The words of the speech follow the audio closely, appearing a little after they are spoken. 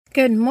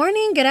Good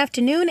morning, good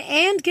afternoon,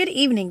 and good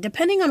evening,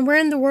 depending on where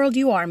in the world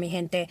you are, mi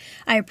gente.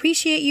 I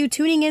appreciate you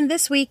tuning in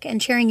this week and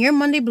sharing your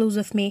Monday blues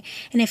with me.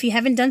 And if you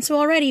haven't done so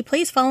already,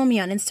 please follow me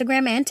on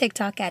Instagram and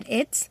TikTok at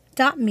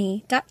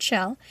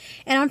its.me.shell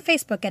and on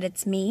Facebook at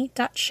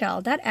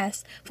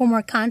itsme.shell.s for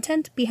more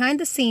content, behind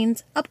the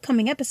scenes,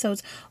 upcoming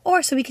episodes,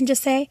 or so we can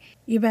just say,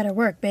 you better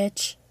work,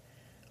 bitch.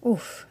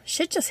 Oof,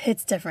 shit just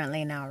hits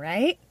differently now,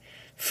 right?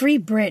 Free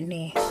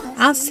Britney.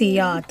 I'll see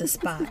y'all at the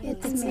spot.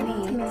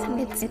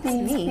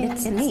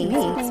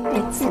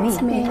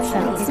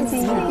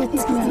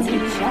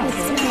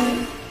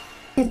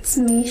 It's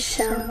me,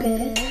 Shell,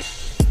 bitch.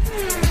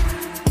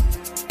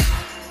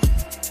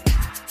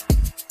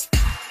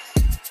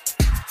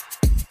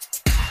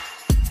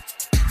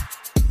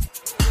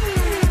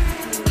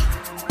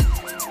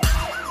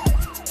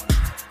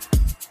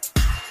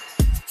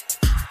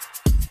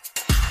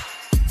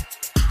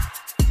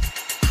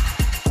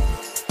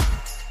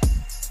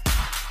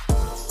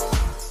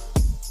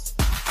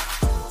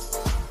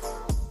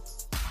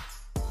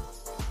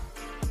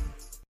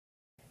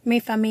 Mi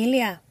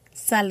familia,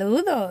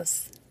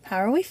 saludos. How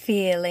are we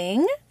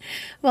feeling?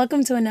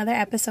 Welcome to another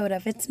episode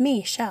of It's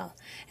Me, Shell.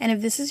 And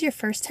if this is your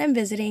first time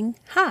visiting,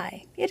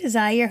 hi, it is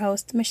I, your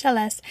host, Michelle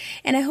S.,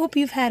 and I hope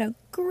you've had a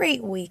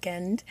great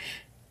weekend.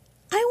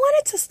 I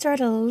wanted to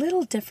start a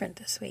little different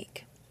this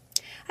week.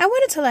 I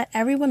wanted to let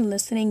everyone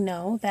listening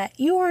know that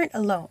you aren't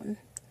alone.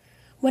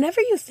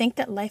 Whenever you think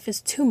that life is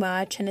too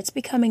much and it's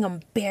becoming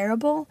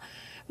unbearable,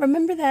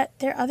 remember that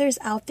there are others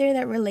out there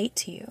that relate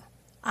to you.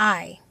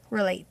 I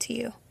relate to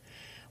you.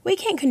 We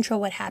can't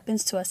control what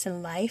happens to us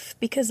in life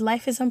because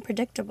life is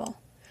unpredictable,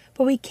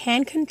 but we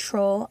can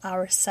control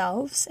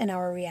ourselves and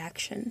our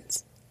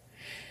reactions.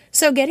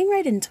 So getting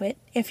right into it,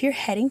 if you're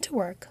heading to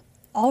work,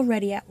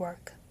 already at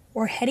work,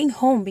 or heading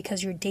home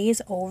because your day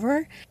is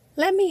over,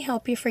 let me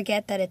help you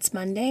forget that it's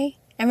Monday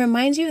and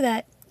remind you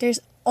that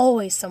there's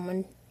always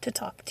someone to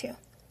talk to.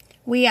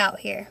 We out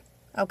here,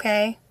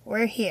 okay?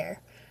 We're here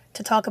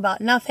to talk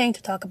about nothing,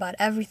 to talk about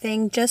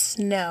everything. Just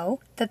know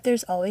that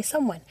there's always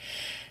someone.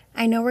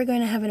 I know we're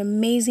going to have an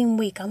amazing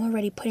week. I'm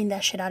already putting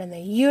that shit out in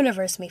the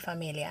universe, mi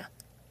familia.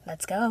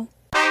 Let's go.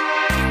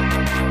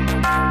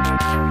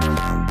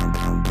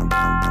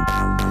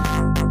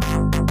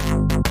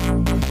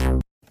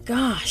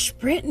 Gosh,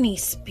 Britney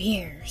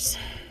Spears.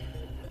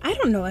 I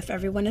don't know if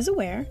everyone is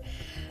aware,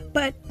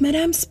 but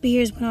Madame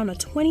Spears went on a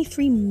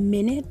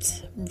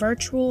 23-minute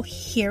virtual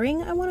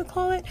hearing, I want to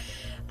call it.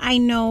 I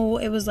know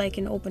it was like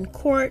an open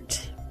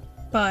court,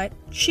 but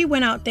she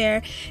went out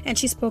there and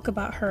she spoke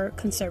about her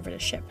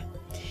conservatorship.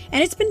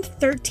 And it's been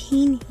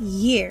 13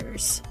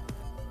 years.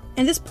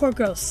 And this poor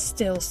girl's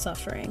still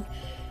suffering.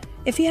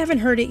 If you haven't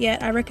heard it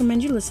yet, I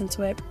recommend you listen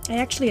to it. I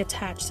actually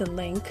attached a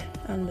link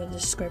on the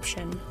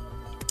description.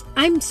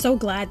 I'm so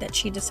glad that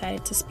she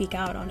decided to speak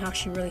out on how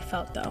she really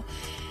felt, though.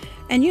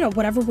 And,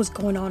 whatever was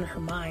going on in her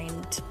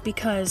mind.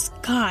 Because,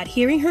 God,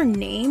 hearing her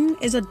name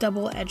is a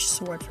double-edged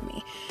sword for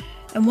me.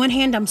 On one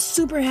hand, I'm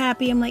super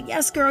happy. I'm like,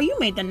 yes, girl, you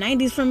made the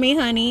 90s for me,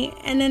 honey.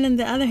 And then on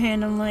the other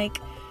hand, I'm like,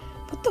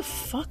 what the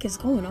fuck is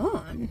going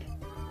on?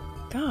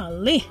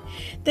 Golly.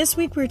 This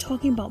week we were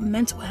talking about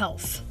mental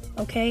health,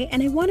 okay?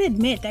 And I want to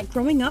admit that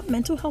growing up,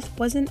 mental health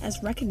wasn't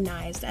as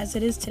recognized as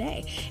it is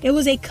today. It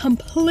was a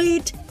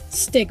complete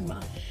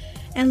stigma.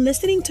 And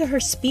listening to her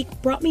speak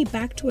brought me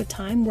back to a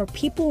time where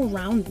people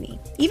around me,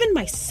 even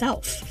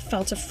myself,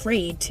 felt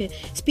afraid to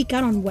speak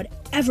out on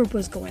whatever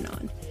was going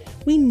on.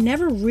 We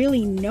never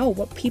really know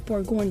what people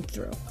are going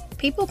through.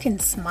 People can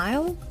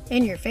smile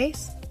in your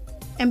face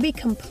and be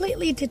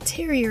completely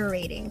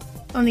deteriorating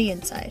on the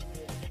inside.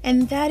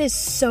 And that is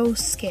so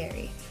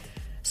scary.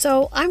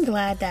 So I'm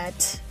glad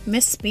that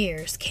Miss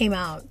Spears came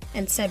out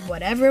and said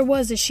whatever it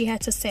was that she had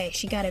to say.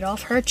 She got it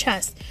off her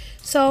chest.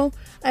 So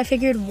I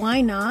figured,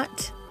 why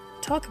not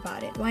talk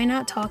about it? Why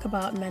not talk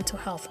about mental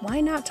health?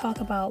 Why not talk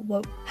about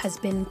what has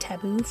been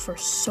taboo for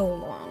so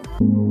long?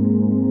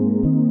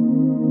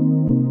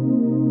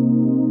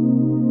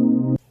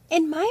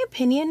 In my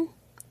opinion,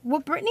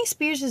 what Britney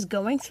Spears is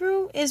going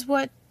through is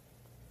what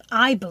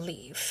I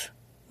believe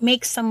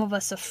makes some of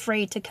us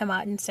afraid to come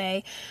out and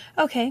say,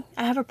 okay,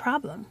 I have a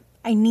problem.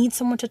 I need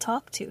someone to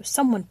talk to.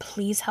 Someone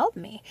please help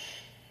me.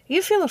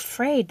 You feel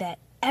afraid that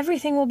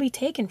everything will be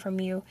taken from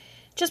you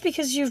just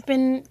because you've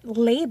been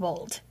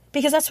labeled.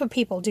 Because that's what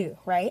people do,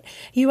 right?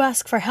 You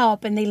ask for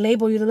help and they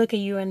label you, to look at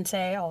you and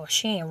say, oh,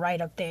 she ain't right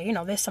up there.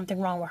 There's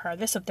something wrong with her.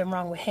 There's something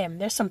wrong with him.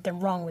 There's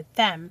something wrong with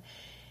them.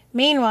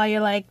 Meanwhile,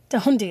 you're like,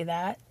 don't do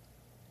that.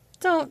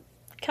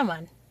 Come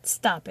on,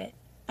 stop it.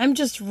 I'm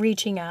just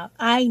reaching out.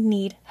 I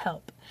need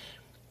help.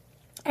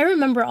 I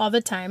remember all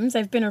the times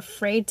I've been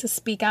afraid to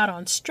speak out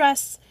on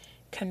stress,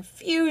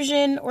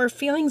 confusion, or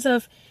feelings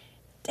of,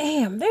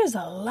 damn, there's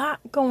a lot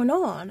going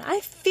on.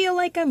 I feel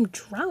like I'm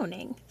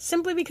drowning,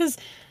 simply because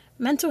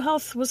mental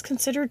health was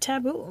considered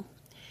taboo.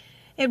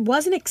 It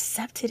wasn't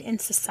accepted in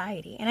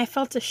society, and I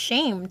felt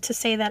ashamed to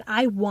say that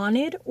I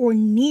wanted or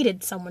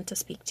needed someone to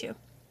speak to.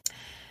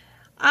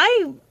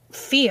 I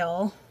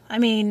feel,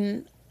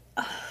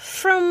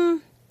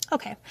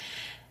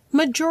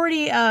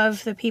 majority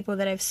of the people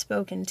that I've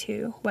spoken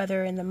to,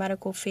 whether in the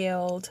medical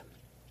field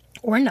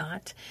or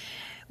not,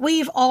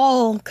 we've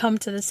all come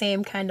to the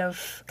same kind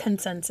of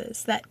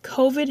consensus that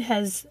COVID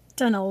has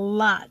done a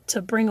lot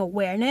to bring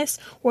awareness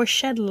or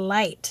shed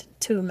light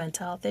to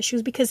mental health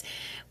issues because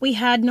we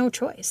had no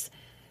choice.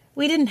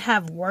 We didn't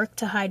have work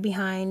to hide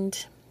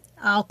behind,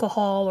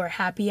 alcohol or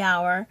happy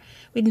hour.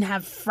 We didn't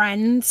have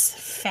friends,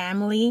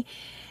 family.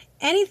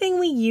 Anything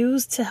we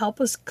used to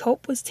help us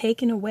cope was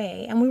taken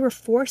away, and we were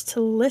forced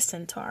to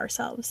listen to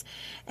ourselves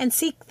and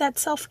seek that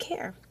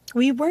self-care.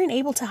 We weren't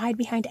able to hide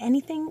behind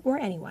anything or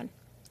anyone.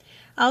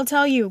 I'll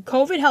tell you,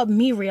 COVID helped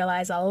me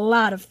realize a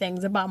lot of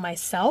things about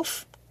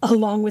myself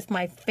along with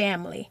my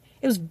family.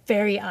 It was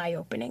very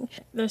eye-opening.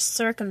 The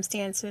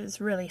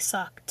circumstances really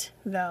sucked,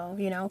 though.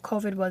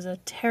 COVID was a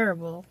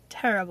terrible,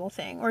 terrible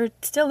thing, or it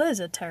still is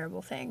a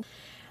terrible thing.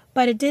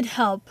 But it did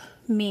help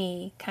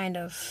me kind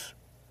of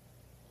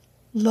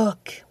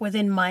look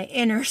within my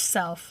inner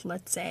self,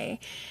 let's say,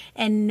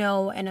 and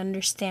know and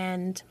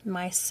understand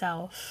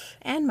myself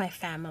and my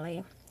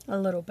family a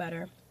little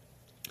better.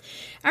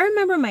 I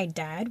remember my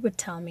dad would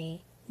tell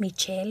me,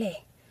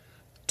 Michele,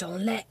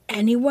 don't let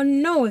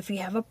anyone know if you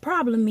have a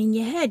problem in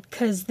your head,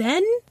 because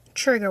then,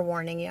 trigger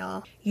warning,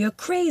 y'all, you're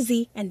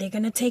crazy and they're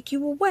going to take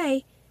you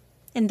away.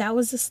 And that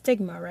was the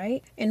stigma,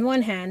 right? In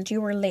one hand,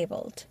 you were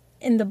labeled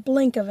in the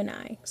blink of an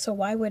eye, so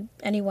why would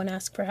anyone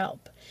ask for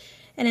help?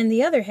 And in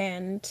the other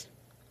hand,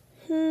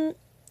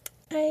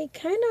 I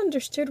kind of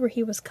understood where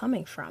he was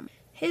coming from.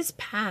 His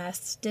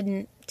past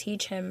didn't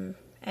teach him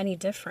any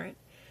different.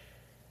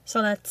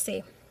 So let's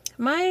see.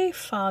 My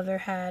father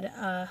had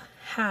a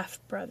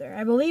half-brother.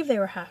 I believe they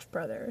were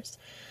half-brothers.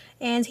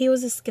 And he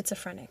was a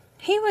schizophrenic.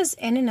 He was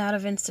in and out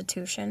of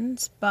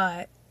institutions,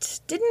 but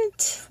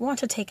didn't want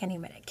to take any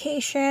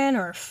medication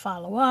or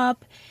follow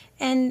up.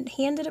 And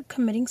he ended up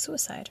committing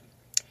suicide.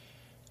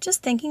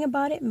 Just thinking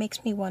about it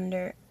makes me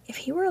wonder, if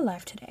he were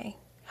alive today,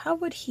 how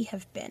would he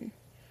have been?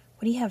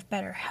 Would he have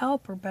better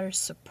help or better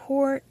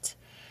support?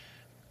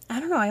 I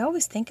don't know. I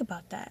always think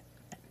about that.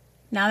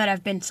 Now that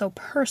I've been so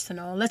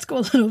personal, let's go a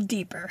little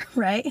deeper,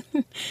 right?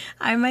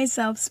 I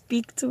myself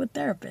speak to a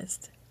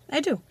therapist. I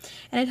do.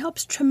 And it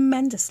helps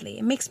tremendously.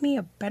 It makes me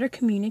a better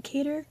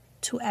communicator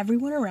to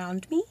everyone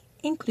around me,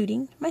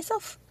 including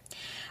myself.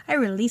 I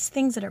release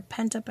things that are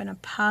pent up in a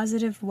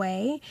positive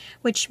way,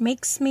 which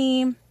makes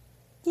me,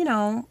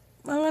 well,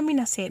 let me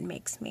not say it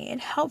makes me. It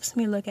helps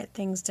me look at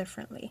things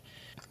differently.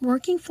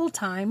 Working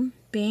full-time,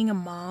 being a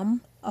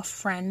mom, a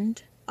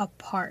friend, a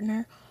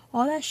partner,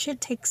 all that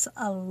shit takes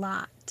a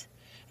lot.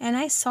 And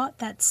I sought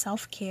that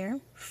self-care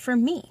for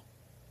me.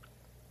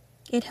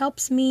 It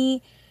helps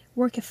me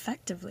work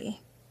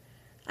effectively.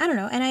 I don't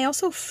know. And I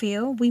also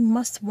feel we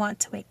must want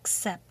to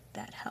accept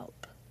that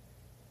help.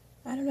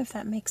 I don't know if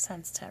that makes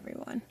sense to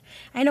everyone.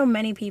 I know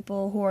many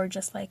people who are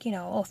just like,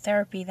 oh,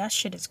 therapy, that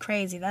shit is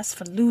crazy. That's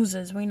for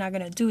losers. We're not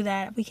going to do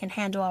that. We can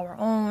handle our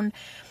own.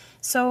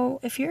 So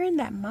if you're in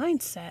that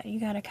mindset, you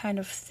got to kind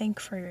of think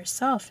for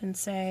yourself and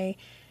say,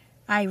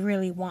 I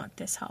really want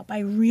this help. I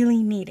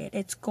really need it.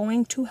 It's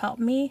going to help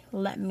me.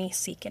 Let me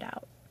seek it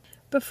out.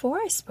 Before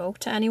I spoke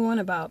to anyone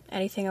about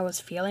anything I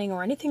was feeling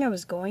or anything I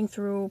was going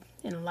through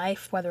in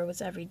life, whether it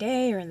was every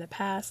day or in the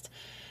past,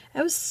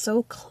 I was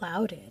so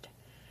clouded.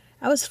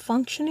 I was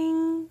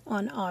functioning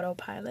on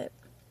autopilot,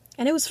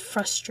 and it was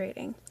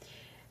frustrating.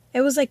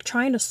 It was like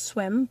trying to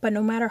swim, but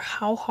no matter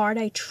how hard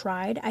I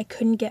tried, I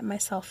couldn't get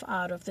myself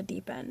out of the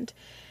deep end.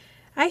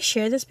 I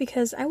share this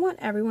because I want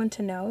everyone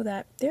to know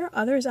that there are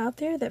others out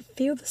there that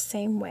feel the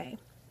same way.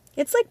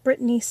 It's like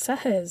Brittany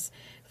says,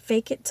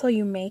 fake it till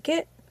you make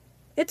it.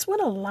 It's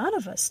what a lot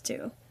of us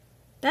do.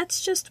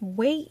 That's just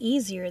way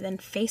easier than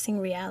facing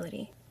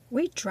reality.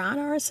 We drown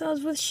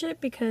ourselves with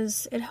shit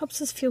because it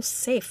helps us feel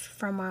safe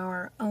from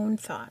our own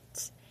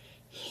thoughts.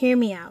 Hear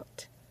me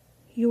out.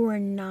 You are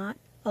not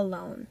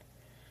alone.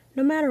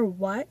 No matter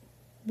what,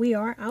 we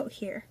are out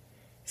here.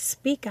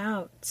 Speak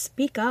out.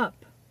 Speak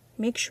up.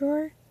 Make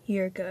sure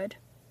you're good.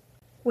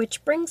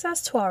 Which brings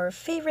us to our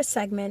favorite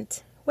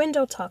segment,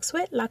 Window Talks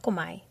with La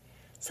Comay.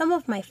 Some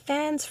of my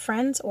fans,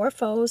 friends, or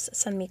foes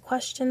send me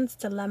questions,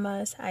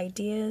 dilemmas,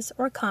 ideas,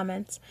 or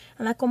comments,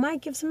 and La Comay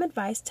gives them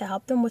advice to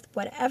help them with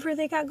whatever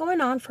they got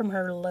going on from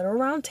her little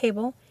round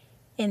table,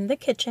 in the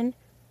kitchen,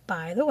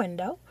 by the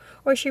window,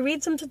 or she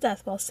reads them to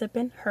death while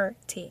sipping her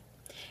tea.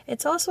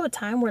 It's also a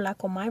time where La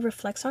Comay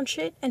reflects on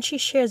shit and she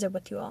shares it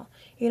with you all.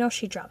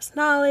 She drops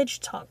knowledge,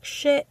 talks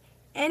shit.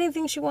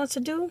 Anything she wants to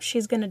do,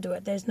 she's going to do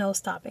it. There's no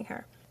stopping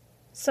her.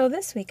 So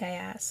this week I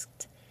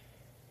asked,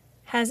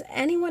 has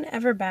anyone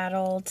ever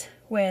battled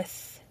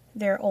with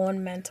their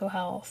own mental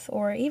health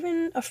or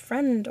even a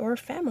friend or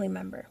family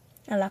member?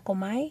 And La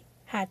Comay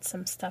had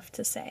some stuff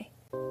to say.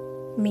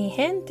 Mi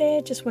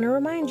gente, just want to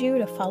remind you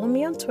to follow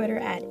me on Twitter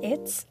at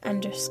its_me_shell.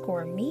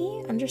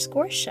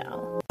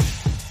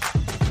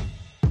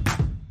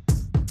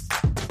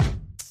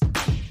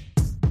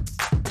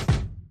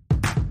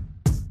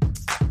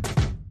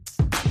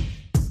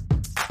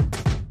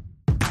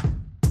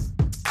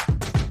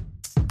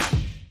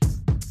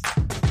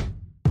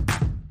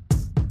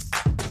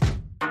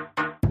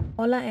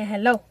 Hola and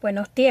hello,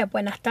 buenos días,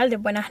 buenas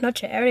tardes, buenas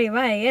noches,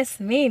 everybody.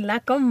 It's me, La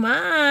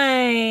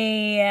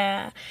Comay.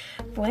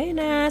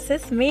 Buenas,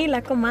 it's me,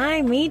 La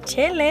Comay, mi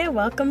chile.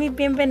 Welcome y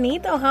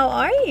bienvenido. How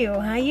are you?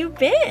 How you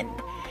been?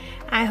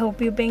 I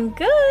hope you've been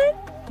good.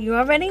 You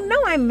already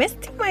know I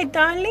missed you, my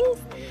darlings.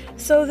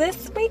 So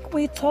this week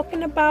we're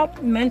talking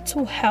about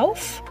mental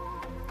health.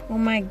 Oh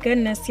my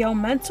goodness, yo,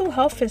 mental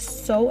health is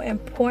so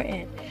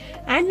important.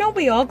 I know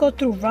we all go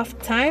through rough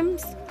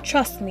times.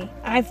 Trust me,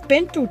 I've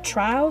been through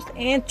trials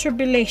and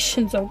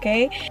tribulations,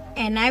 okay?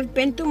 And I've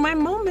been through my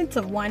moments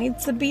of wanting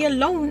to be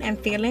alone and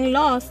feeling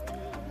lost.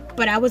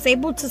 But I was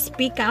able to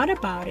speak out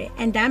about it,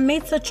 and that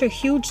made such a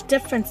huge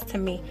difference to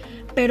me.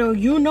 Pero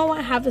you know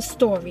I have a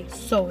story,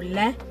 so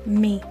let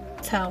me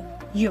tell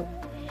you.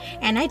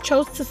 And I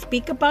chose to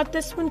speak about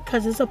this one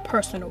because it's a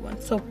personal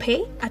one, so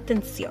pay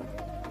atención.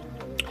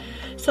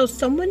 So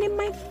someone in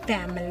my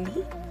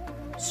family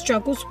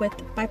struggles with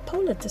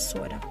bipolar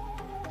disorder.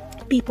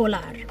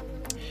 Bipolar.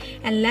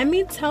 And let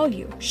me tell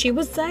you, she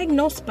was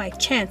diagnosed by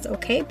chance,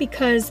 okay?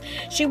 Because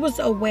she was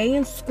away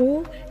in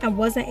school and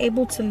wasn't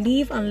able to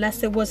leave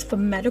unless it was for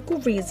medical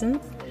reasons.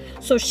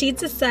 So she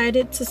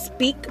decided to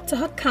speak to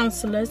her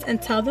counselors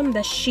and tell them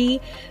that she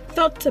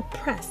felt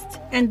depressed.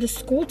 And the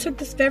school took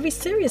this very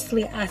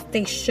seriously, as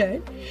they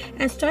should,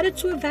 and started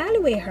to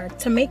evaluate her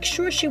to make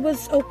sure she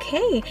was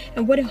okay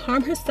and wouldn't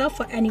harm herself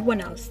or anyone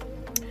else.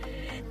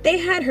 They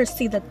had her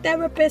see the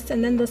therapist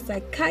and then the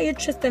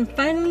psychiatrist, and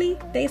finally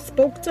they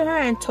spoke to her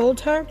and told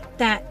her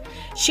that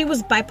she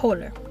was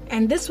bipolar.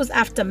 And this was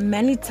after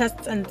many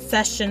tests and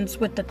sessions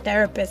with the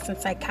therapist and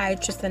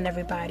psychiatrist and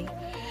everybody.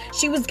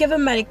 She was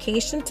given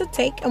medication to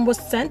take and was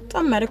sent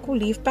on medical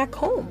leave back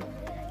home.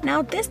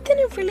 Now, this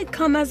didn't really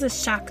come as a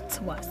shock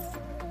to us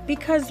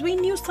because we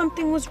knew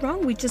something was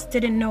wrong. We just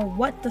didn't know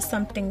what the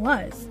something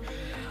was.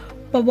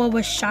 But what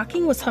was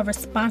shocking was her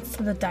response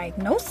to the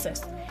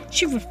diagnosis.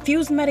 She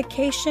refused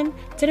medication,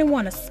 didn't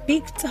want to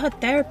speak to her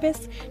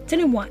therapist,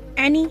 didn't want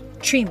any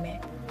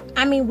treatment.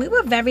 I mean, we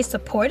were very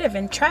supportive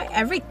and tried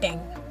everything,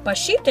 but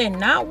she did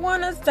not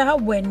want us to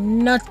help with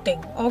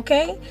nothing,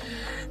 okay?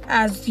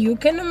 As you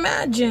can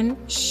imagine,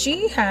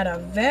 she had a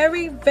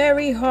very,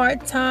 very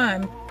hard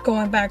time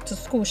going back to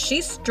school.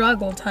 She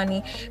struggled,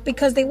 honey,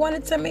 because they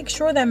wanted to make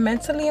sure that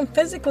mentally and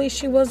physically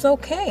she was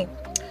okay.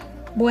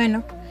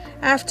 Bueno.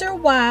 After a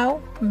while,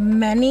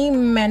 many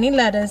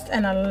letters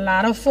and a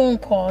lot of phone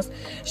calls,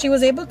 she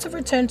was able to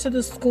return to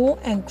the school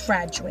and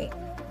graduate.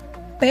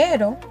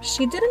 Pero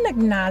she didn't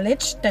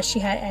acknowledge that she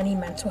had any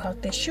mental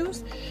health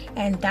issues,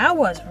 and that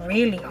was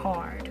really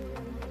hard.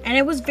 And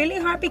it was really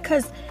hard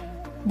because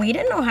we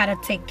didn't know how to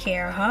take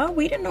care of her.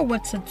 We didn't know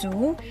what to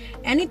do.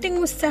 Anything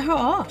would set her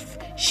off.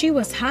 She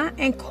was hot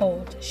and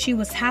cold. She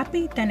was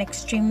happy, then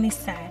extremely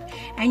sad.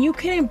 And you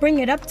couldn't bring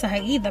it up to her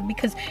either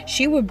because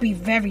she would be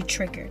very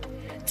triggered.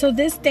 To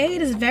this day,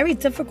 it is very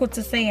difficult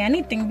to say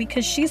anything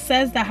because she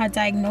says that her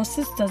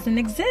diagnosis doesn't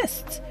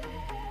exist.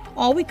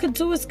 All we could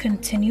do is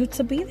continue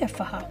to be there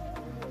for her.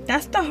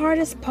 That's the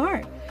hardest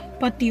part.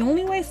 But the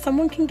only way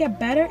someone can get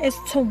better is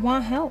to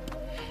want help.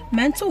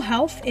 Mental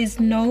health is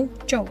no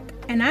joke,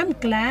 and I'm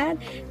glad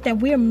that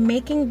we are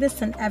making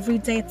this an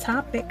everyday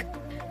topic.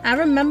 I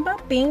remember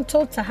being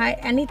told to hide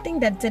anything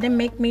that didn't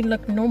make me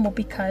look normal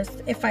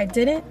because if I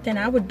didn't, then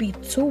I would be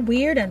too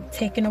weird and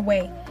taken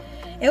away.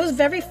 It was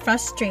very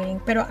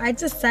frustrating, but I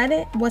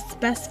decided what's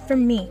best for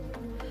me.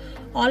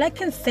 All I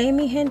can say,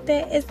 mi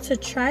gente, is to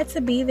try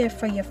to be there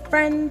for your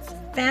friends,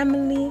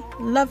 family,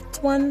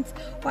 loved ones,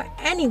 or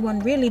anyone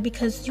really,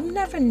 because you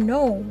never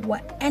know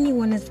what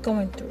anyone is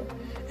going through.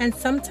 And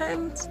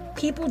sometimes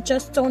people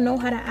just don't know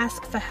how to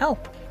ask for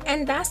help.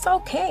 And that's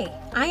okay.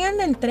 I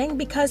understand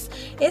because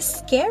it's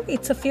scary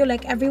to feel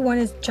like everyone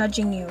is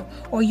judging you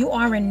or you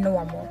aren't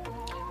normal.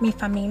 Mi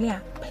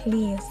familia,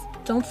 please.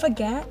 Don't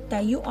forget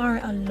that you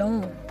aren't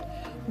alone.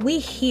 We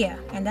here,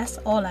 and that's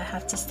all I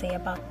have to say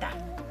about that.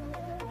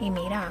 Y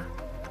mira,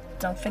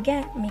 don't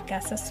forget, mi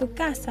casa es su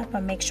casa,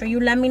 but make sure you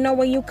let me know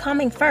when you're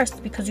coming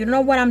first because you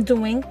know what I'm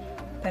doing.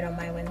 Pero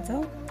my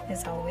window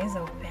is always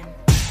open.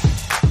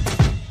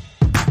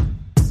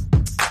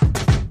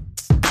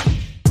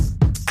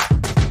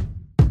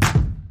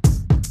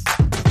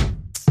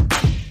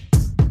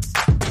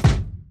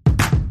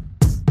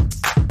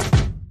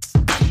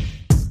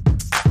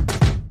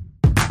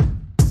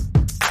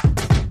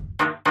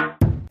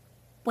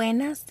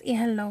 Buenas y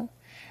hello.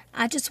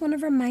 I just want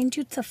to remind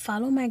you to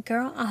follow my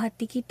girl on her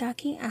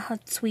tiki-taki and her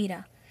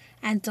Twitter.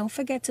 And don't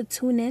forget to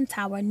tune in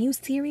to our new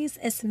series,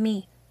 It's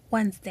Me,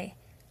 Wednesday.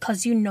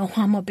 Because you know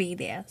I'm going to be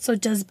there. So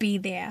just be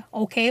there,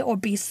 okay? Or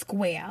be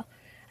square.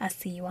 I'll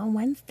see you on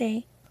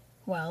Wednesday.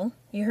 Well,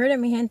 you heard it,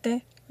 mi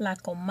gente. La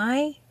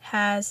Comay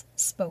has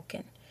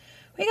spoken.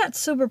 We got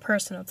super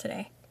personal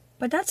today.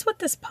 But that's what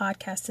this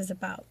podcast is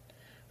about.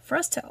 For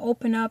us to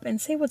open up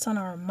and say what's on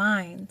our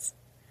minds.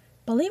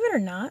 Believe it or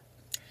not,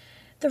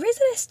 the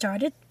reason I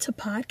started to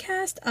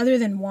podcast, other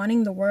than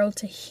wanting the world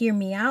to hear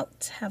me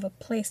out, have a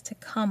place to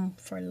come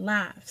for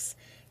laughs,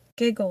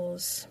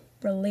 giggles,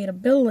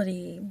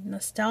 relatability,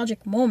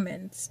 nostalgic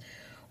moments,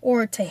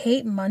 or to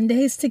hate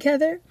Mondays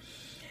together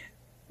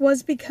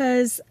was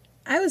because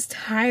I was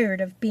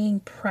tired of being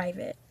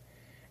private.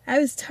 I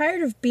was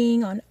tired of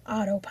being on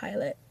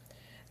autopilot.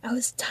 I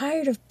was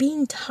tired of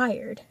being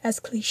tired, as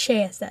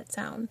cliche as that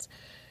sounds.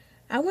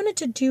 I wanted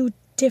to do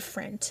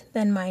different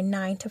than my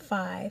 9 to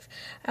 5.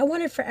 I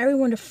wanted for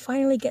everyone to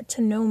finally get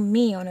to know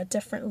me on a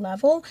different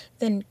level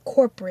than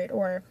corporate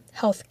or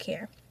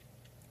healthcare.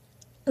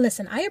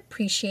 Listen, I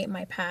appreciate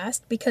my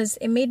past because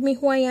it made me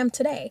who I am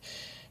today,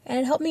 and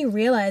it helped me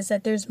realize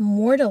that there's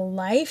more to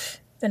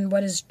life than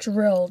what is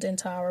drilled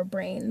into our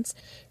brains.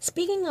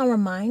 Speaking our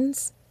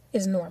minds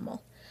is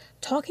normal.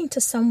 Talking to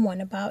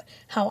someone about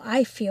how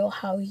I feel,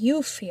 how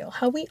you feel,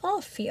 how we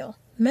all feel,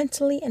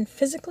 mentally and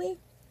physically,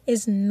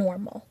 is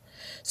normal.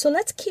 So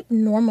let's keep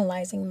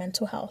normalizing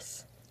mental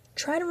health.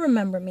 Try to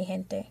remember, mi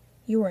gente,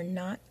 you are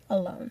not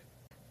alone.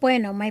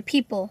 Bueno, my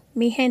people,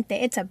 mi gente,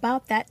 it's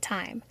about that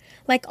time.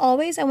 Like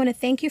always, I want to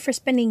thank you for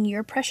spending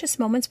your precious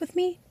moments with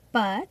me.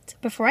 But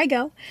before I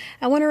go,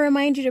 I want to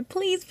remind you to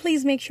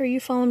please make sure you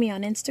follow me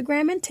on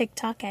Instagram and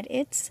TikTok at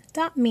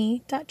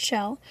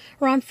its.me.shell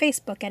or on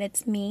Facebook at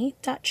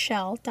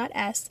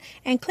itsme.shell.s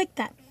and click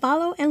that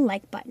follow and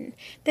like button.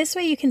 This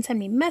way you can send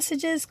me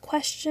messages,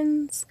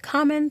 questions,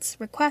 comments,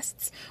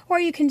 requests,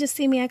 or you can just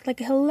see me act like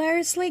a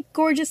hilariously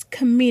gorgeous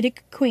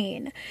comedic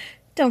queen.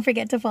 Don't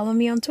forget to follow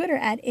me on Twitter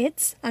at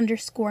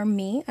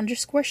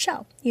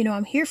its_me_shell. You know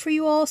I'm here for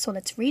you all, so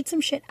let's read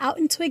some shit out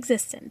into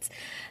existence.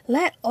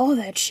 Let all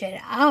that shit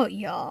out,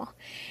 y'all.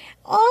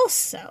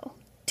 Also,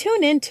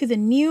 tune in to the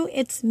new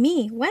It's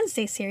Me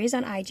Wednesday series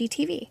on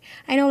IGTV.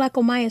 I know La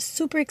Comay is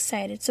super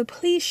excited, so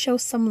please show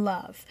some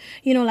love.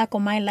 You know La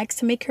Comay likes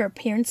to make her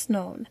appearance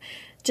known.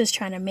 Just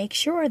trying to make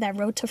sure that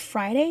road to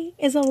Friday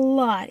is a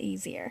lot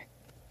easier.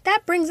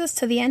 That brings us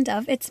to the end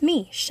of It's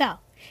Me,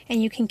 Shell.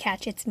 And you can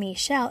catch It's Me,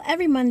 Shell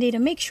every Monday to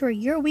make sure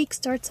your week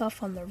starts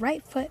off on the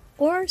right foot,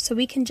 or so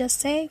we can just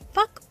say,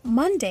 fuck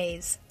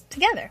Mondays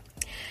together.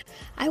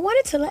 I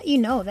wanted to let you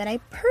know that I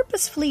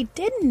purposefully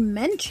didn't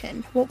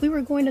mention what we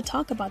were going to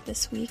talk about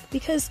this week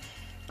because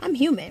I'm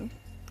human.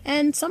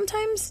 And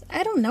sometimes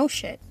I don't know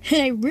shit.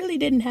 And I really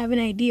didn't have an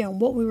idea on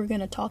what we were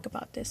going to talk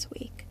about this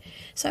week.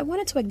 So I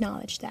wanted to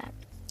acknowledge that.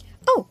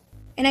 Oh,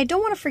 and I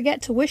don't want to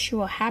forget to wish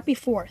you a happy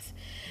 4th.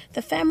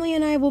 The family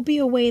and I will be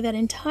away that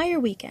entire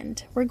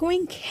weekend. We're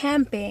going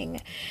camping.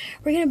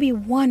 We're going to be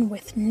one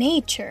with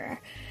nature.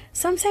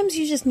 Sometimes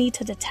you just need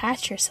to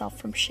detach yourself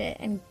from shit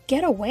and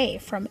get away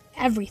from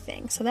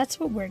everything. So that's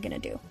what we're going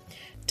to do.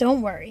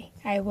 Don't worry.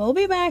 I will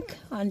be back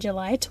on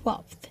July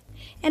 12th.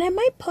 And I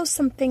might post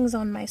some things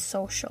on my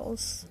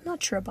socials.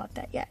 Not sure about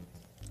that yet.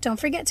 Don't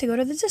forget to go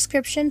to the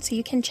description so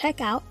you can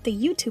check out the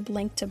YouTube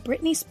link to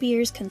Britney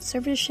Spears'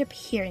 conservatorship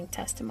hearing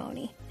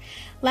testimony.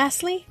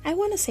 Lastly, I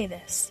want to say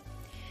this.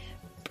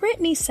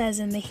 Britney says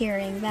in the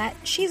hearing that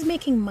she's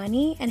making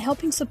money and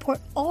helping support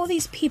all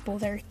these people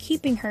that are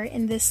keeping her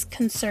in this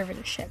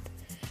conservatorship.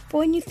 But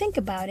when you think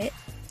about it,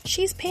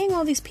 she's paying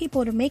all these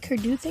people to make her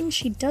do things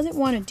she doesn't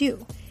want to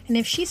do. And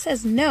if she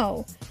says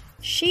no,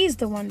 she's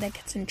the one that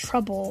gets in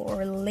trouble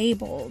or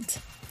labeled.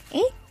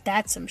 Ain't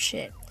that some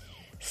shit?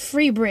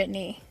 Free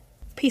Britney.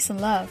 Peace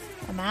and love.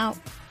 I'm out.